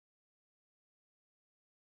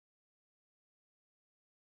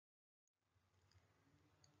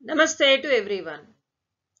Namaste to everyone.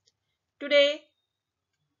 Today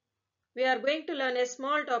we are going to learn a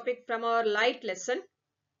small topic from our light lesson.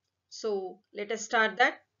 So let us start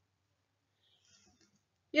that.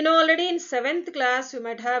 Already in 7th class you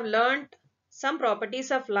might have learned some properties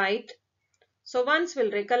of light. So once we'll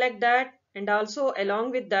recollect that, and also along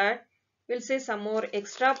with that we'll see some more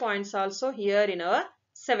extra points also here in our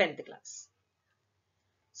 7th class.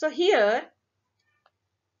 So here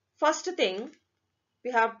first thing we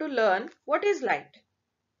have to learn what is light.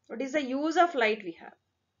 What is the use of light we have?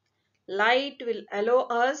 Light will allow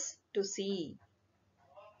us to see.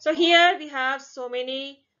 So here we have so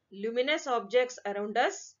many luminous objects around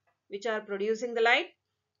us which are producing the light.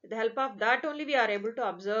 With the help of that only we are able to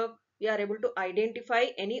observe, we are able to identify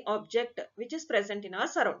any object which is present in our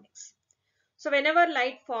surroundings. So whenever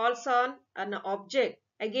light falls on an object,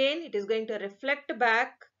 again it is going to reflect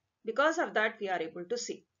back. Because of that we are able to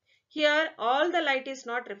see. Here all the light is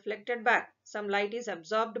not reflected back. Some light is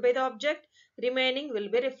absorbed by the object, remaining will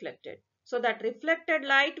be reflected. So that reflected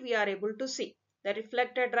light we are able to see. The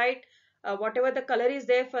reflected light, whatever the color is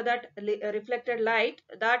there for that reflected light,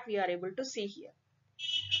 that we are able to see here.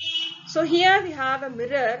 So here we have a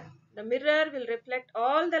mirror. The mirror will reflect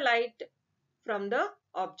all the light from the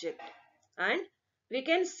object, and we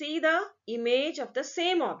can see the image of the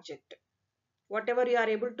same object. Whatever you are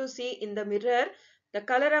able to see in the mirror, the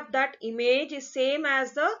color of that image is same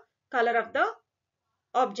as the color of the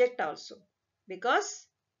object also, because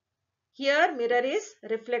here mirror is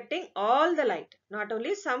reflecting all the light, not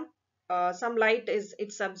only some light is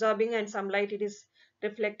it's absorbing and some light it is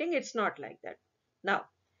reflecting. It's not like that. Now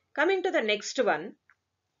coming to the next one,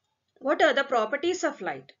 what are the properties of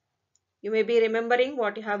light? You may be remembering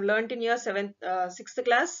what you have learnt in your 6th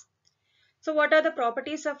class. So what are the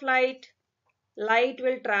properties of light? Light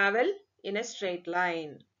will travel in a straight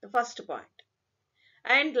line, the first point.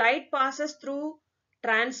 And light passes through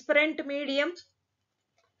transparent medium,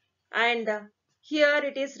 and here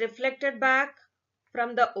it is reflected back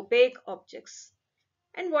from the opaque objects.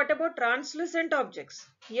 And what about translucent objects?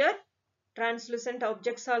 Here translucent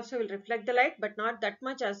objects also will reflect the light, but not that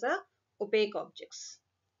much as the opaque objects.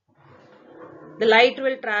 The light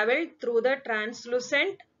will travel through the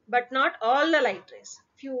translucent, but not all the light rays.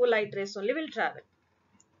 Few light rays only will travel.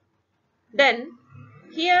 Then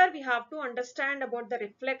here we have to understand about the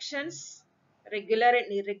reflections, regular and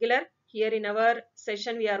irregular. Here in our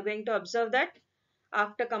session we are going to observe that.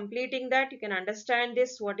 After completing that you can understand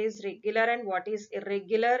this, what is regular and what is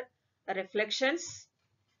irregular reflections.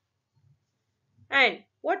 And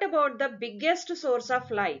what about the biggest source of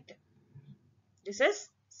light? This is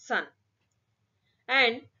sun.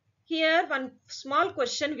 And here one small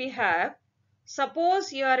question we have.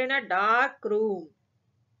 Suppose you are in a dark room.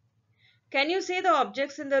 Can you see the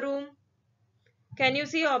objects in the room? Can you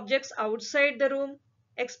see objects outside the room?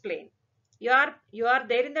 Explain. You are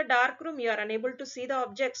there in the dark room. You are unable to see the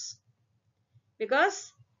objects,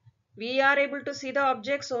 because we are able to see the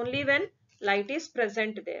objects only when light is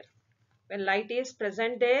present there. When light is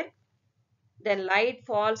present there, then light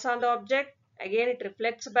falls on the object. Again it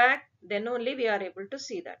reflects back. Then only we are able to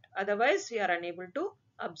see that. Otherwise we are unable to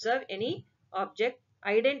observe any object,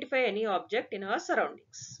 identify any object in our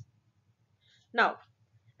surroundings. Now,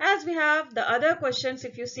 as we have the other questions,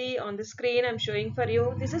 if you see on the screen I'm showing for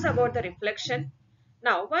you, this is about the reflection.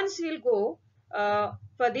 Now once we'll go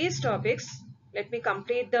for these topics, let me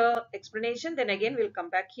complete the explanation, then again we'll come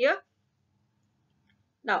back here.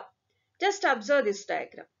 Now just observe this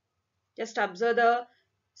diagram. Just observe the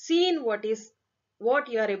scene, what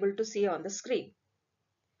you are able to see on the screen.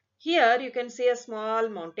 Here you can see a small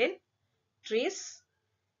mountain, trees.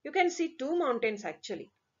 You can see two mountains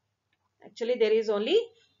actually. Actually there is only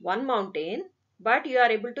one mountain, but you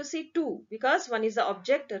are able to see two, because one is the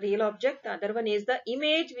object, real object, the other one is the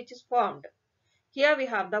image which is formed. Here we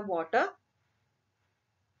have the water.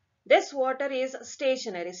 This water is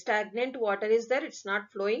stationary, stagnant water is there, it's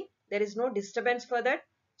not flowing, there is no disturbance for that.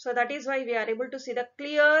 So that is why we are able to see the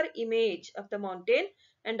clear image of the mountain,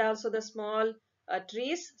 and also the small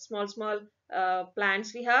trees, small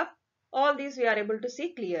plants we have. All these we are able to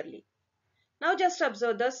see clearly. Now just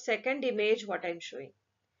observe the second image what I am showing.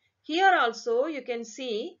 Here also you can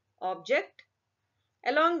see object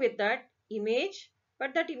along with that image,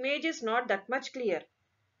 but that image is not that much clear.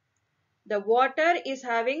 The water is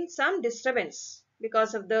having some disturbance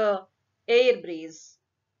because of the air breeze.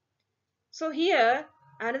 So here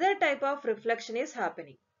another type of reflection is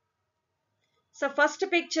happening. So first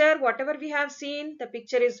picture, whatever we have seen, the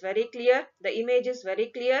picture is very clear, the image is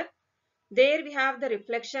very clear. There we have the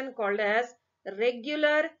reflection called as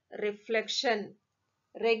regular reflection.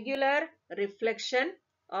 Regular reflection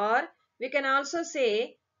or we can also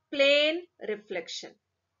say plane reflection.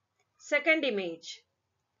 Second image.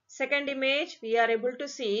 Second image, we are able to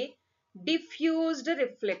see diffused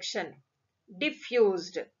reflection.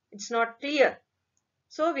 Diffused. It's not clear.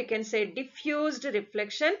 So we can say diffused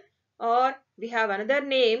reflection, or we have another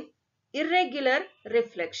name, irregular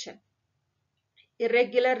reflection.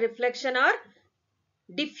 Irregular reflection or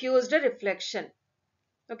diffused reflection.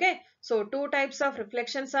 Okay, so two types of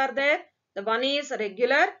reflections are there. The one is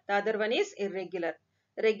regular, the other one is irregular.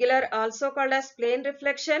 Regular also called as plane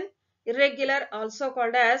reflection, irregular also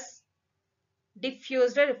called as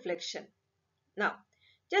diffused reflection. Now,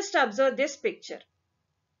 just observe this picture.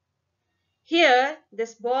 Here,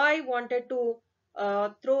 this boy wanted to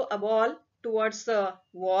throw a ball towards the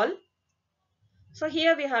wall. So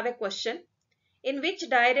here we have a question. In which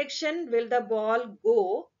direction will the ball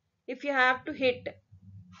go if you have to hit?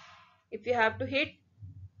 If you have to hit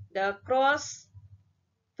the cross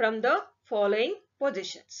from the following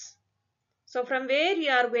positions. So from where you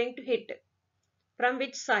are going to hit? From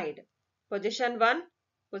which side? Position 1,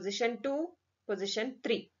 position 2, position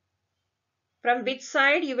 3. From which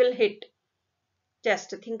side you will hit? Just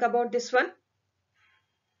think about this one.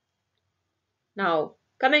 Now,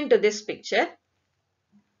 coming to this picture,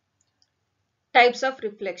 types of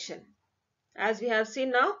reflection. As we have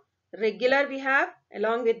seen now, regular we have,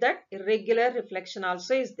 along with that irregular reflection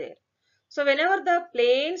also is there. So whenever the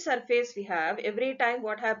plane surface we have, every time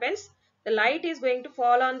what happens? The light is going to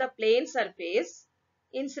fall on the plane surface.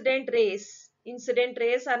 Incident rays. Incident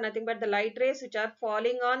rays are nothing but the light rays which are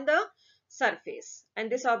falling on the surface. And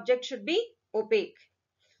this object should be opaque.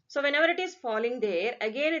 So whenever it is falling there,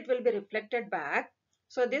 again it will be reflected back.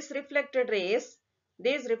 So these reflected rays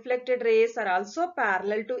are also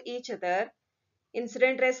parallel to each other.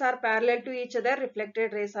 Incident rays are parallel to each other.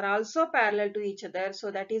 Reflected rays are also parallel to each other.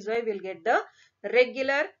 So that is why we'll get the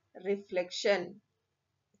regular reflection.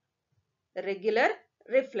 Regular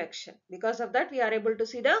reflection. Because of that, we are able to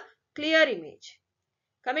see the clear image.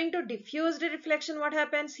 Coming to diffused reflection, what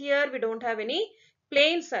happens here? We don't have any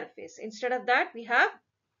plane surface. Instead of that, we have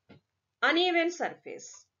uneven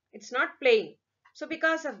surface. It's not plane. So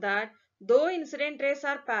because of that, though incident rays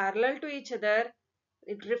are parallel to each other,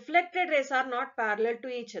 reflected rays are not parallel to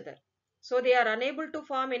each other. So they are unable to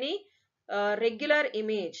form any regular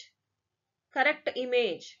image, correct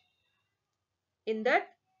image in that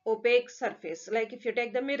opaque surface. Like if you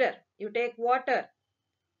take the mirror, you take water.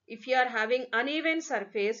 If you are having uneven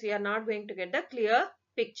surface, we are not going to get the clear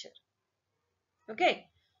picture. Okay.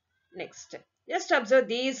 Next, just observe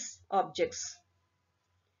these objects.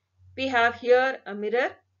 We have here a mirror,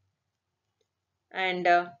 and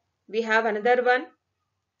we have another one.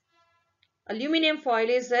 Aluminium foil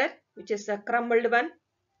is there, which is a crumbled one.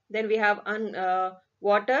 Then we have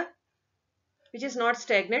water, which is not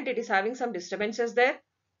stagnant. It is having some disturbances there.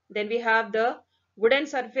 Then we have the wooden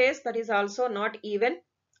surface that is also not even,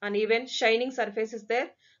 uneven. Shining surface is there,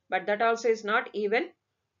 but that also is not even.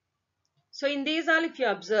 So in these all, if you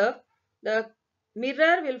observe, the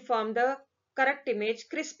mirror will form the correct image,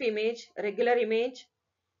 crisp image, regular image.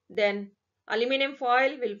 Then aluminum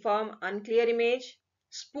foil will form unclear image.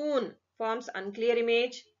 Spoon forms unclear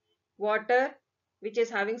image. Water, which is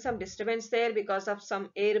having some disturbance there because of some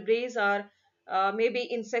air breeze, or maybe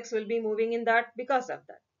insects will be moving in that because of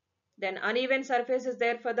that. Then uneven surface is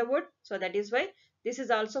there for the wood. So that is why this is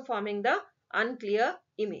also forming the unclear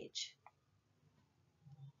image.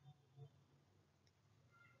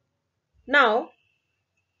 Now,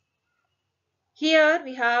 here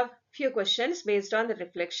we have few questions based on the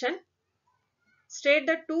reflection. State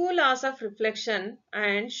the two laws of reflection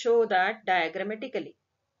and show that diagrammatically.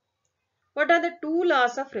 What are the two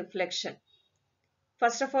laws of reflection?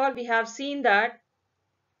 First of all, we have seen that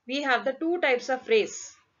we have the two types of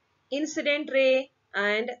rays, incident ray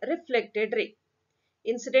and reflected ray.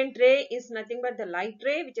 Incident ray is nothing but the light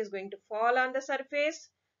ray which is going to fall on the surface.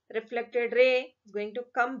 Reflected ray is going to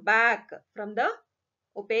come back from the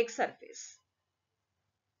opaque surface.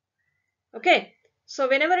 Okay, so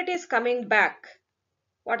whenever it is coming back,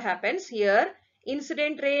 what happens here?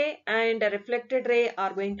 Incident ray and reflected ray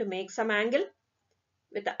are going to make some angle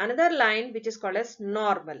with another line which is called as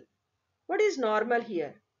normal. What is normal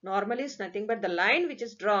here? Normal is nothing but the line which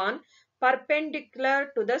is drawn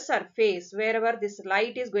perpendicular to the surface. Wherever this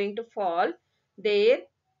light is going to fall, there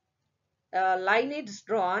line is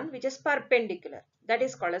drawn which is perpendicular. That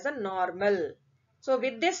is called as a normal. So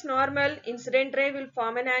with this normal, incident ray will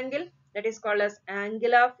form an angle that is called as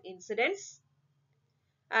angle of incidence,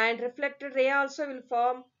 and reflected ray also will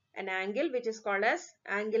form an angle which is called as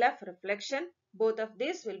angle of reflection. Both of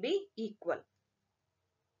these will be equal.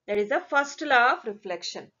 That is the first law of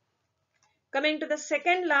reflection. Coming to the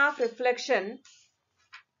second law of reflection,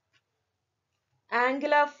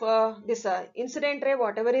 angle of this incident ray,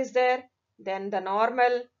 whatever is there, then the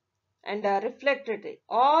normal and reflected ray,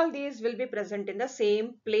 all these will be present in the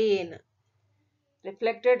same plane.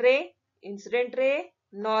 Reflected ray, incident ray,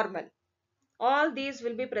 normal, all these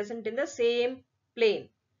will be present in the same plane,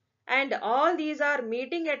 and all these are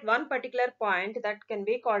meeting at one particular point that can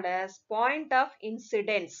be called as point of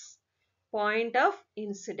incidence. Point of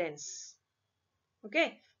incidence.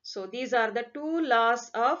 Okay, so these are the two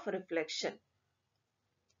laws of reflection.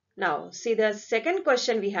 Now see the second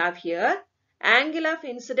question we have here. Angle of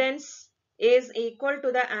incidence is equal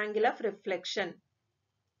to the angle of reflection.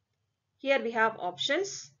 Here we have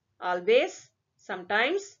options: always,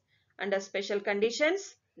 sometimes, under special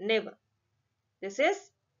conditions, never. This is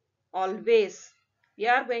always. We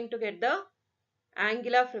are going to get the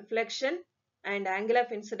angle of reflection and angle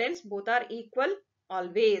of incidence, both are equal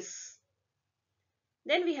always.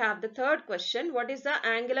 Then we have the third question. What is the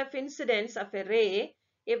angle of incidence of a ray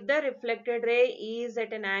if the reflected ray is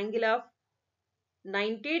at an angle of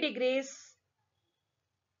 90 degrees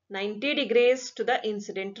to the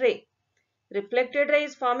incident ray? Reflected ray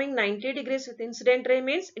is forming 90 degrees with incident ray,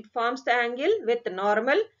 means it forms the angle with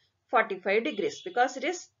normal 45 degrees because it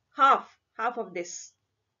is half of this.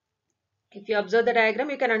 If you observe the diagram,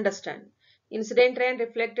 you can understand. Incident ray and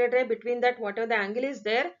reflected ray, between that whatever the angle is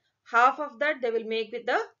there, half of that they will make with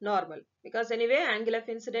the normal, because anyway angle of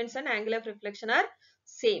incidence and angle of reflection are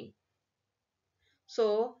same.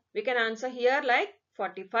 So we can answer here like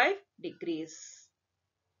 45 degrees.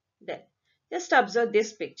 Then just observe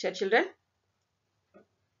this picture, children.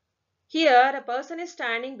 Here a person is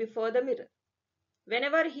standing before the mirror.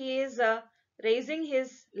 Whenever he is raising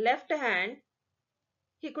his left hand,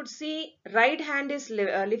 he could see right hand is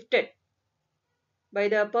lifted by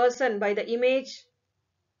the person, by the image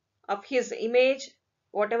of his image,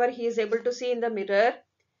 whatever he is able to see in the mirror,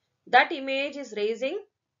 that image is raising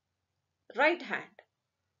right hand.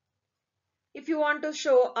 If you want to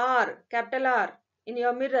show R, capital R in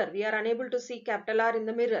your mirror, we are unable to see capital R in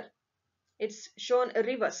the mirror. It's shown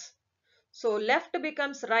reverse. So left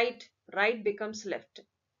becomes right, right becomes left.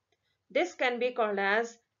 This can be called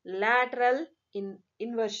as lateral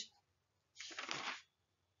inversion.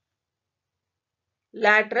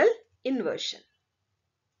 Lateral inversion.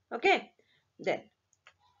 Okay. Then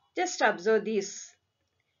just observe these.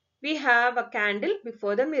 We have a candle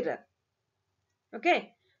before the mirror.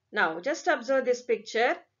 Okay. Now just observe this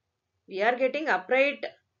picture. We are getting upright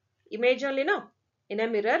image only, no? In a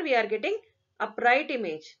mirror we are getting upright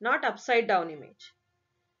image, not upside down image.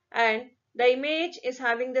 And the image is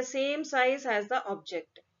having the same size as the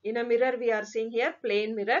object. In a mirror we are seeing here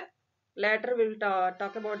plane mirror. Later we will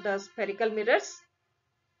talk about the spherical mirrors.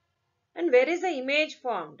 And where is the image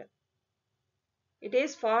formed? It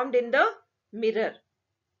is formed in the mirror.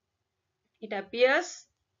 It appears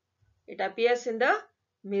in the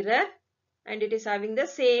mirror and it is having the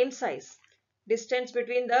same size. Distance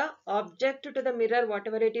between the object to the mirror,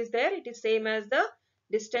 whatever it is there, it is same as the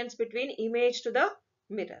distance between image to the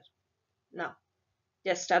mirror. Now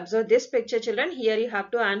just observe this picture, children. Here you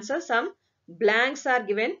have to answer. Some blanks are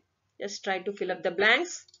given. Just try to fill up the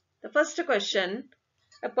blanks. The first question: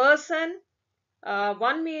 a person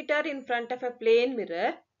 1 meter in front of a plane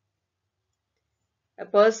mirror. A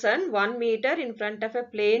person 1 meter in front of a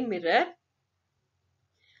plane mirror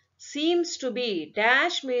seems to be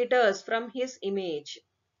dash meters from his image.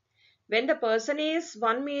 When the person is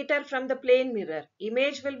 1 meter from the plane mirror,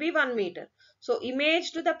 image will be 1 meter. So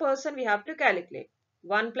image to the person we have to calculate.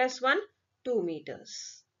 1 plus 1, 2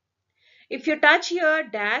 meters. If you touch your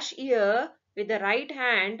dash ear with the right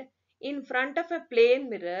hand in front of a plane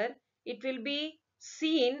mirror, it will be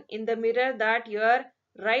seen in the mirror that your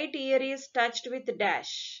right ear is touched with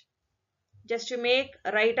dash. Just to make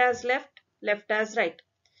right as left, left as right.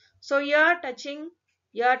 So you are touching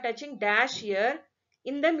dash here.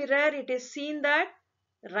 In the mirror it is seen that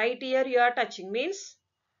right ear you are touching, means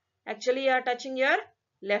actually you are touching your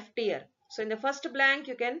left ear. So in the first blank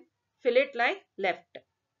you can fill it like left.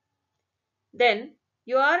 Then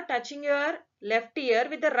you are touching your left ear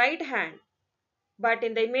with the right hand. But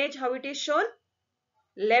in the image how it is shown?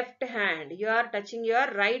 Left hand. You are touching your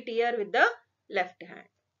right ear with the left hand.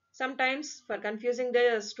 Sometimes for confusing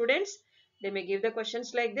the students, they may give the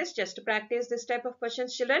questions like this. Just to practice this type of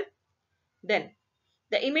questions, children. Then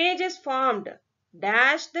the image is formed.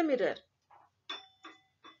 Dash the mirror.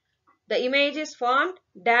 The image is formed.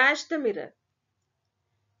 Dash the mirror.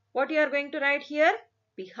 What you are going to write here?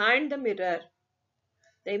 Behind the mirror.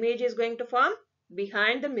 The image is going to form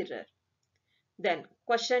behind the mirror. Then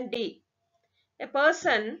question D. A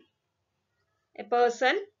person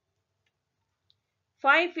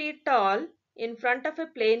 5 feet tall in front of a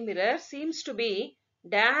plane mirror seems to be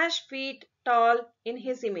dash feet tall in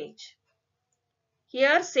his image.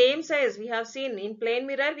 Here same size we have seen in plane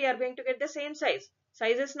mirror, we are going to get the same size.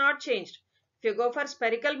 Size is not changed. If you go for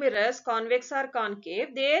spherical mirrors, convex or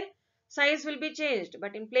concave, their size will be changed.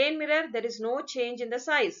 But in plane mirror there is no change in the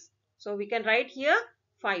size. So we can write here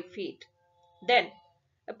 5 feet. Then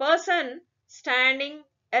a person standing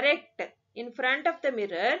erect in front of the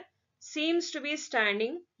mirror seems to be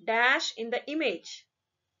standing dash in the image.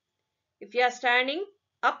 If you are standing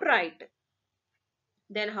upright,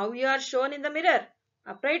 then how you are shown in the mirror?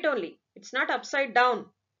 Upright only. It's not upside down.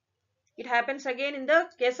 It happens again in the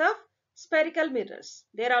case of spherical mirrors.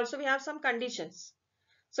 There also we have some conditions.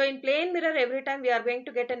 So in plane mirror, every time we are going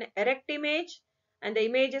to get an erect image, and the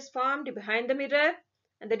image is formed behind the mirror,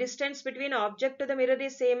 and the distance between object to the mirror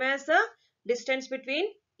is same as the distance between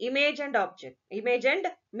image and object, image and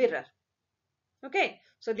mirror. Okay,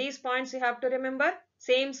 so these points you have to remember.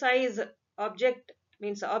 Same size object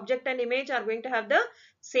means object and image are going to have the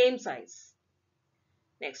same size.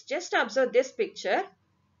 Next, just observe this picture.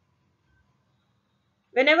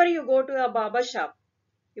 Whenever you go to a barber shop,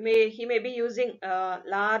 he may be using a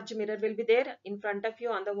large mirror will be there in front of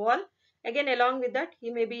you on the wall. Again, along with that,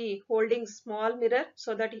 he may be holding small mirror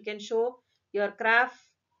so that he can show your craft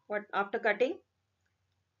what after cutting.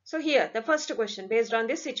 So here, the first question based on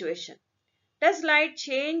this situation. Does light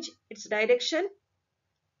change its direction?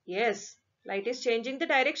 Yes, light is changing the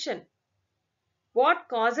direction. What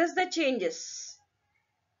causes the changes?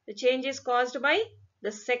 The change is caused by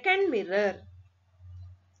the second mirror.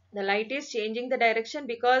 The light is changing the direction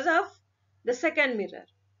because of the second mirror.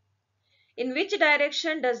 In which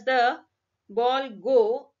direction does the ball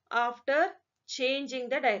go after changing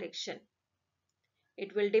the direction?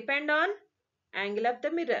 It will depend on angle of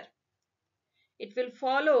the mirror. It will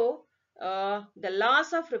follow the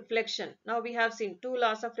laws of reflection. Now we have seen two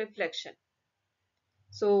laws of reflection.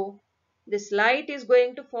 So this light is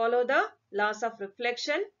going to follow the laws of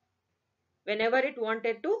reflection whenever it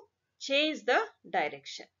wanted to change the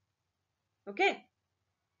direction. Okay.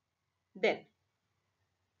 Then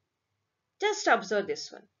just observe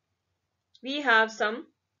this one. We have some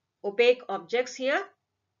opaque objects here.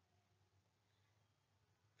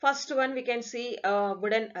 First one we can see a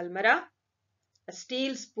wooden almirah, a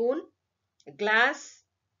steel spoon, a glass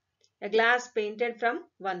painted from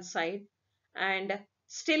one side, and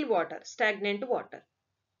still water, stagnant water.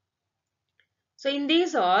 So in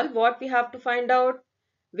these all, what we have to find out,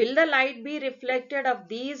 will the light be reflected of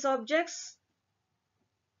these objects?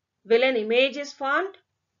 Will an image is formed?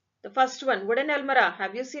 The first one, wooden almirah,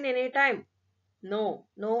 have you seen any time? No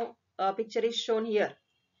picture is shown here.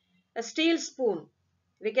 A steel spoon,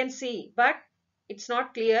 we can see, but it's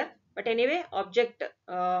not clear. But anyway, object,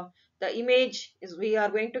 the image is we are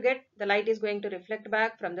going to get, the light is going to reflect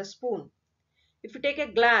back from the spoon. If you take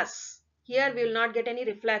a glass, here we will not get any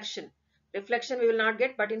reflection. Reflection we will not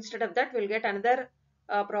get, but instead of that we will get another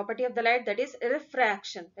property of the light, that is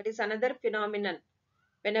refraction. That is another phenomenon.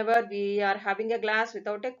 Whenever we are having a glass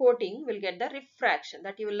without a coating, we will get the refraction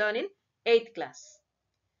that you will learn in 8th class.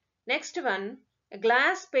 Next one, a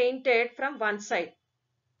glass painted from one side.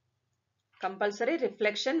 Compulsory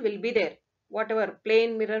reflection will be there. Whatever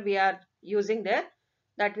plane mirror we are using there,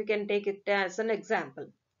 that we can take it as an example.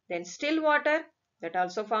 Then still water, that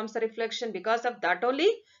also forms the reflection. Because of that only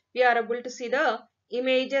we are able to see the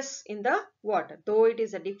images in the water. Though it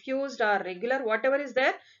is a diffused or regular, whatever is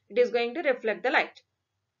there, it is going to reflect the light.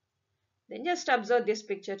 Then just observe this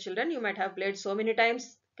picture, children. You might have played so many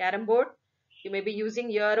times carom board. You may be using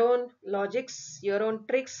your own logics, your own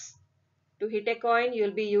tricks. To hit a coin, you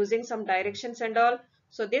will be using some directions and all.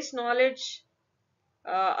 So this knowledge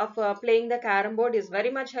of playing the carom board is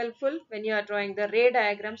very much helpful when you are drawing the ray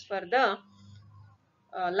diagrams for the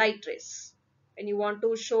light rays. When you want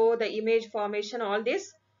to show the image formation, all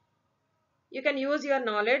this, you can use your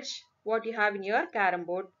knowledge what you have in your carom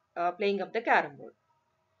board, playing of the carom board.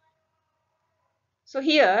 So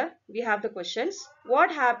here we have the questions.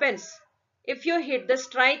 What happens if you hit the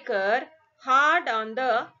striker hard on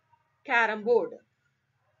the carom board?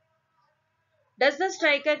 Does the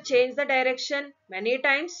striker change the direction many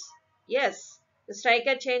times? Yes, the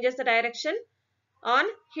striker changes the direction on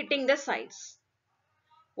hitting the sides.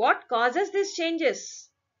 What causes these changes?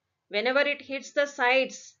 Whenever it hits the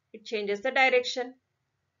sides, it changes the direction.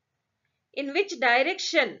 In which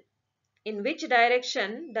direction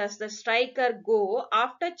does the striker go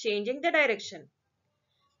after changing the direction?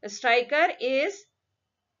 The striker is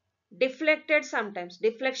deflected sometimes.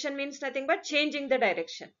 Deflection means nothing but changing the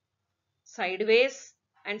direction. Sideways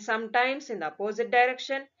and sometimes in the opposite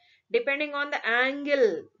direction, depending on the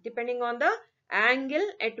angle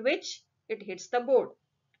at which it hits the board.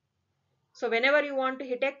 So whenever you want to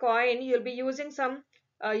hit a coin, you will be using some,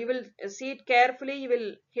 you will see it carefully, you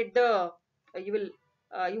will hit the,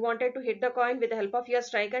 you wanted to hit the coin with the help of your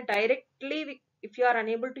striker directly. If you are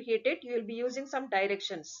unable to hit it, you will be using some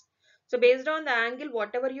directions. So based on the angle,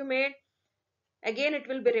 whatever you made, again it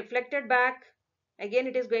will be reflected back. Again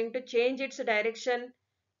it is going to change its direction.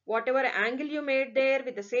 Whatever angle you made there,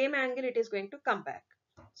 with the same angle it is going to come back.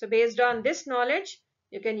 So based on this knowledge,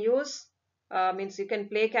 you can use, means you can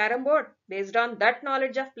play carom board. Based on that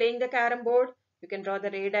knowledge of playing the carom board, you can draw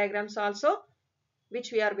the ray diagrams also,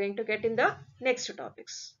 which we are going to get in the next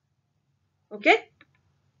topics. Okay.